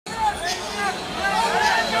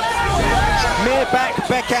Майрбек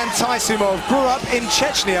Taisimov grew up in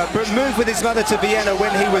Chechnya but moved with his mother to Vienna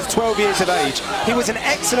when he was 12 years of age. He was an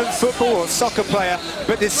excellent football or soccer player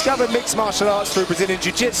but discovered mixed martial arts through Brazilian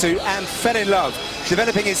Jiu-Jitsu and fell in love,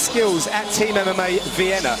 developing his skills at Team MMA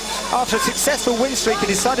Vienna. After a successful win streak, he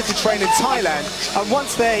decided to train in Thailand, and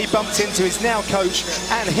once there he bumped into his now coach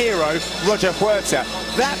and hero, Roger Huerta.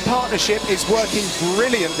 That partnership is working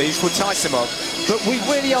brilliantly for Taisimov, but we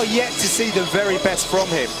really are yet to see the very best from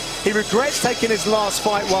him. He regrets taking his last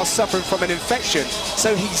fight while suffering from an infection,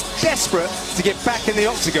 so he's desperate to get back in the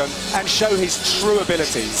octagon and show his true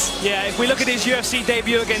abilities. Yeah, if we look at his UFC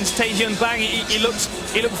debut against Taehyun Bang, he looked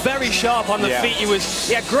very sharp on the feet.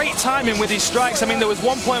 He had great timing with his strikes. I mean, there was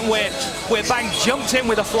one point where Bang jumped in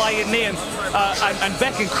with a flying knee and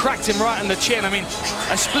Becken cracked him right on the chin. I mean,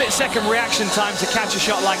 a split-second reaction time to catch a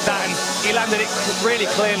shot like that, and he landed it really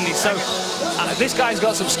cleanly. So this guy's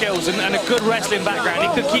got some skills and a good wrestling background.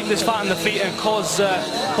 He could keep this fight on the feet and cause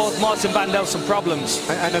Marcin Bandel some problems.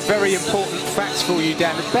 And a very important fact for you,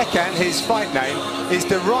 Dan. Becken, his fight name, is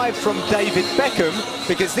derived from David Beckham,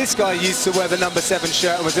 because this guy used to wear the number 7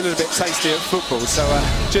 shirt and was a little bit tasty at football. So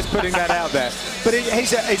just putting that out there. But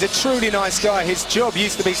he's a truly nice guy. His job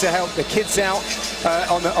used to be to help the kids out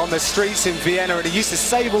on the streets in Vienna, and he used to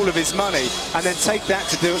save all of his money and then take that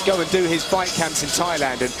to go and do his fight camps in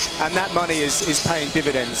Thailand, and that money is paying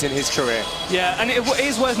dividends in his career. Yeah, and it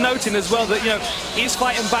is worth noting as well that, you know, he's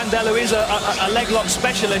fighting Bandel, who is a leg lock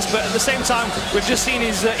specialist, but at the same time we've just seen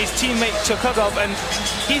his teammate Chokogov, and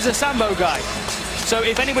he's a sambo guy. So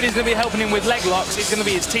if anybody's going to be helping him with leg locks, it's going to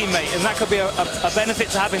be his teammate, and that could be a benefit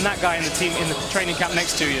to having that guy in the team in the training camp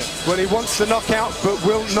next to you. Well, he wants the knockout, but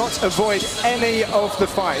will not avoid any of the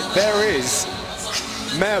fight. There is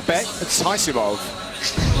Майрбек Taisimov.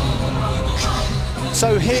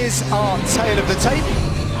 So here's our tale of the tape.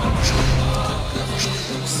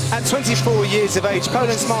 At 24 years of age,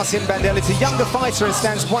 Poland's Marcin Bandel is a younger fighter and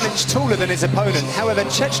stands 1 inch taller than his opponent. However,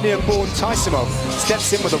 Chechnya-born Taisimov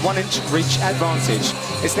steps in with a 1 inch reach advantage.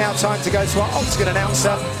 It's now time to go to our Octagon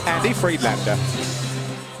announcer, Andy Friedlander.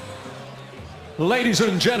 Ladies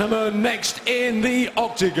and gentlemen, next in the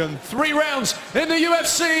Octagon, 3 rounds in the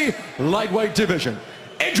UFC lightweight division.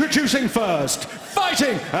 Introducing first,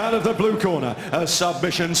 fighting out of the blue corner, a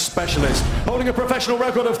submission specialist, holding a professional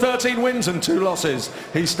record of 13 wins and 2 losses.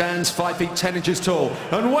 He stands 5 feet 10 inches tall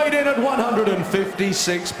and weighed in at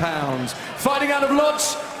 156 pounds. Fighting out of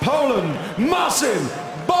Lodz, Poland, Marcin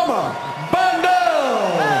 "Bomber"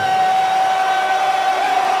 Bandel.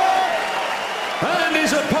 And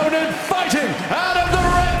his opponent fighting out of the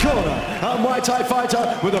red corner, a Muay Thai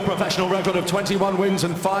fighter with a professional record of 21 wins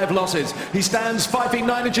and 5 losses. He stands 5 feet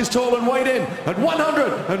 9 inches tall and weighed in at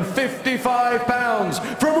 155 pounds.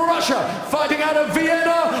 From Russia, fighting out of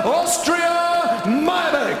Vienna, Austria,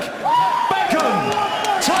 Майрбек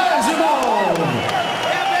Taisimov.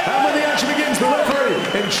 And when the action begins, the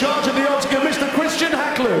referee in charge of the Octagon, Mr. Christian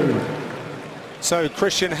Haklu. So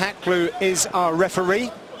Christian Haklu is our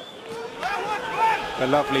referee. The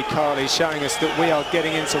lovely Carly showing us that we are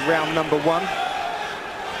getting into round number 1.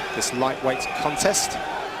 This lightweight contest.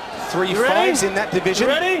 3 fights in that division.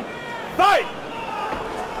 Ready? Fight!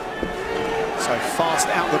 So fast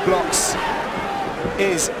out the blocks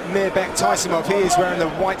is Майрбек Taisimov. He is wearing the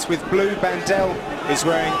white with blue. Bandel is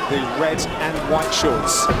wearing the red and white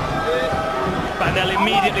shorts. Bandel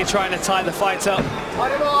immediately trying to tie the fight up.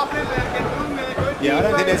 Yeah, I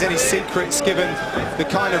don't think there's any secrets given the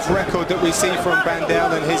kind of record that we see from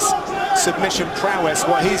Bandel and his submission prowess,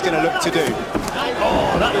 what he's going to look to do.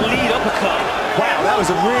 Oh, that lead uppercut. Wow, that was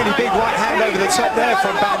a really big right hand over the top there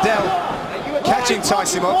from Bandel. Catching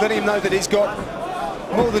Taisimov, letting him know that he's got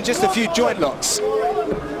more than just a few joint locks.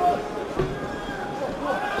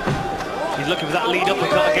 He's looking for that lead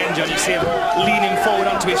uppercut again, John. You see him leaning forward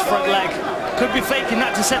onto his front leg. Could be faking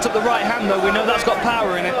that to set up the right hand, though. We know that's got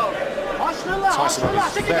power in it. Taisimov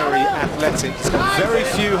is very athletic. He's got very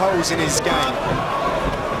few holes in his game.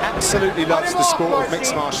 Absolutely loves the sport of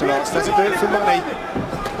mixed martial arts. Doesn't do it for money.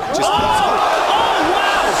 Just wow!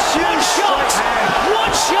 One shot!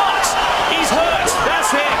 One shot! He's hurt. That's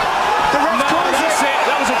it. That's it.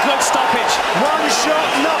 That was a good stoppage. One shot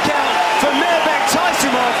knockout for Майрбек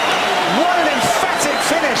Taisimov. What an emphatic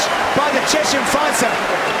finish by the Chechen fighter.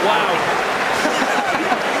 Wow.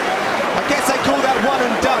 I guess they call that one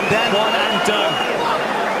and done, Dan. One and done.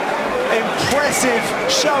 Impressive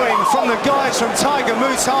showing from the guys from Tiger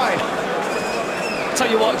Muay Thai. Tell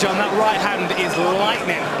you what, John, that right hand is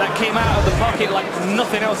lightning. That came out of the pocket like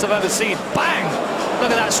nothing else I've ever seen. Bang! Look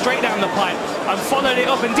at that, straight down the pipe. And followed it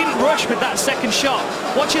up and didn't rush with that second shot.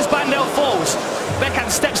 Watch as Bandel falls. Beckhand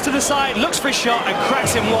steps to the side, looks for a shot and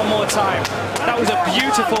cracks him one more time. That was a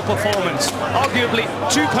beautiful performance. Arguably,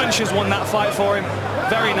 2 punches won that fight for him.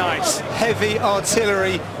 Very nice. Heavy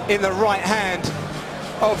artillery in the right hand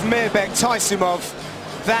of Майрбек Тайсумов.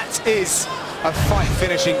 That is a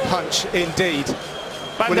fight-finishing punch indeed.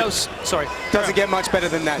 Bandel's, sorry. Doesn't get much better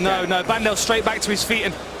than that. No, no, Bandel straight back to his feet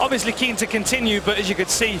and obviously keen to continue, but as you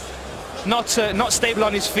could see, not stable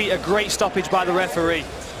on his feet. A great stoppage by the referee.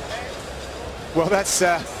 Well, that's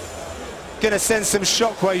going to send some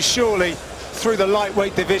shockwaves surely through the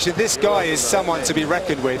lightweight division. This guy is someone to be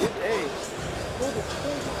reckoned with.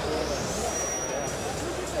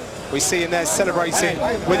 We see him there celebrating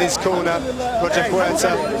with his corner, Roger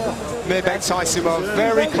Huerta, Майрбек Тайсумов.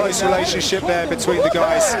 Very close relationship there between the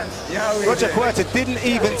guys. Roger Huerta didn't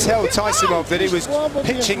even tell Taisimov that he was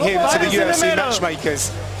pitching him to the UFC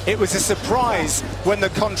matchmakers. It was a surprise when the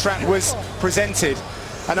contract was presented.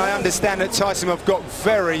 And I understand that Taisimov got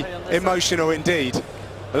very emotional indeed.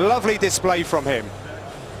 A lovely display from him.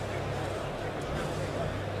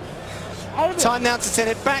 Time now to send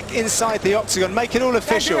it back inside the octagon, make it all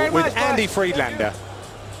official with Andy Friedlander.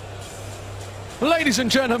 Ladies and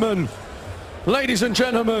gentlemen,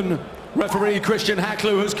 referee Christian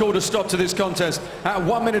Hacklew has called a stop to this contest at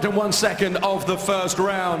 1 minute and 1 second of the first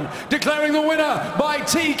round, declaring the winner by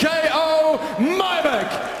TKO, Майрбек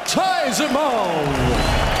Тайсумов.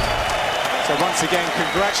 So once again,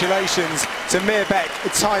 congratulations to Майрбек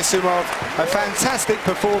Taisimov. A fantastic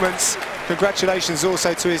performance. Congratulations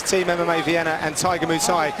also to his team MMA Vienna and Tiger Muay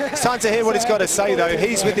Thai. It's time to hear what he's got to say though.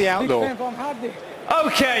 He's with the Outlaw.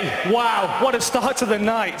 Okay, wow, what a start to the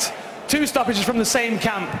night. 2 stoppages from the same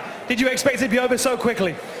camp. Did you expect it to be over so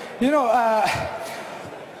quickly? You know, I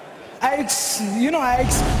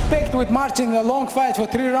expect with Marcin a long fight for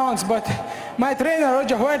 3 rounds, but my trainer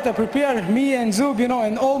Roger Huerta prepared me and Zub, you know,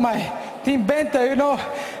 and all my team Bandel, you know,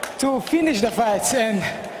 to finish the fights, and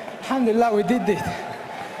alhamdulillah we did it.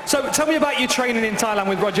 So tell me about your training in Thailand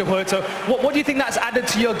with Roger Huerta. What do you think that's added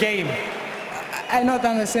to your game? I not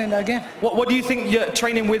understand again. What do you think your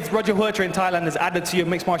training with Roger Huerta in Thailand has added to your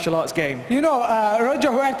mixed martial arts game? You know, Roger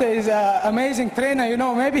Huerta is an amazing trainer, you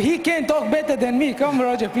know, maybe he can talk better than me. Come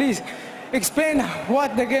Roger, please, explain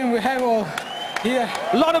what the game we have all here.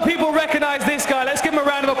 A lot of people recognize this guy. Let's give him a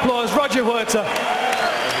round of applause, Roger Huerta.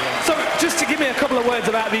 So just to give me a couple of words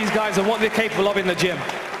about these guys and what they're capable of in the gym.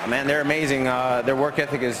 Man, they're amazing. Their work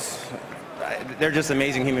ethic is, they're just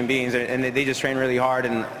amazing human beings, and they just train really hard,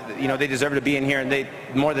 and you know, they deserve to be in here, and they,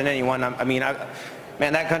 more than anyone, man,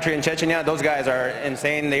 that country in Chechnya, those guys are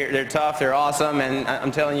insane. They're tough, they're awesome, and I'm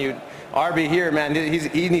telling you, Arby here, man,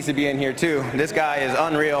 he needs to be in here too. This guy is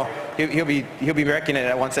unreal. He'll be wrecking it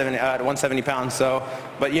at 170 pounds. So,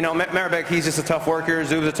 but you know, Майрбек, he's just a tough worker.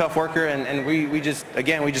 Zub's a tough worker, and we just try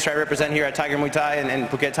to represent here at Tiger Muay Thai and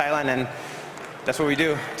Phuket, Thailand, and that's what we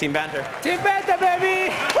do. Team Banter. Team Banter,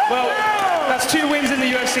 baby! Well, that's 2 wins in the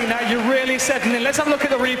UFC now. You're really settling in. Let's have a look at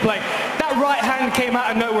the replay. That right hand came out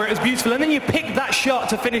of nowhere. It was beautiful. And then you picked that shot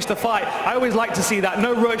to finish the fight. I always like to see that.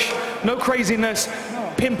 No rush, no craziness,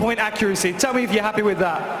 pinpoint accuracy. Tell me if you're happy with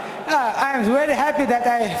that. I am very happy that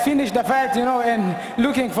I finished the fight, you know, and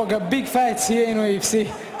looking for the big fights here in UFC.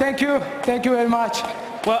 Thank you very much.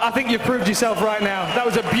 Well, I think you've proved yourself right now. That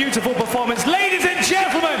was a beautiful performance. Ladies and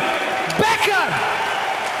gentlemen, Beckhand!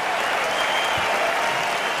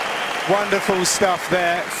 Wonderful stuff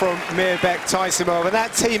there from Майрбек Taisimov, and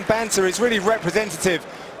that team banter is really representative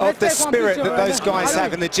of the spirit that those guys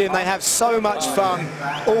have in the gym. They have so much fun,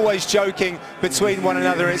 always joking between one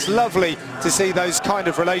another. It's lovely to see those kind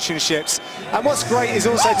of relationships. And what's great is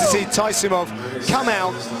also to see Taisimov come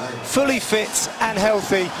out fully fit and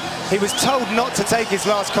healthy. He was told not to take his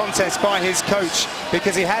last contest by his coach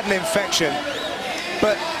because he had an infection.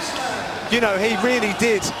 But, you know, he really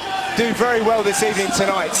did do very well this evening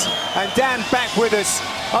tonight. And Dan back with us.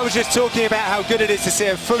 I was just talking about how good it is to see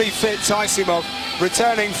a fully fit Taisimov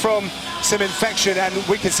returning from some infection, and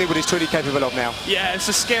we can see what he's truly capable of now. Yeah, it's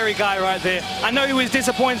a scary guy right there. I know he was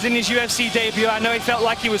disappointed in his UFC debut. I know he felt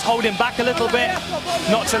like he was holding back a little bit.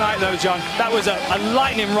 Not tonight though, John. That was a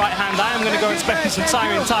lightning right hand. I am going to go and spend some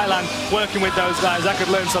time in Thailand working with those guys. I could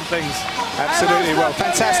learn some things. Absolutely. Well,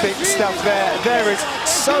 fantastic stuff there. There is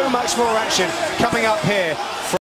so much more action coming up here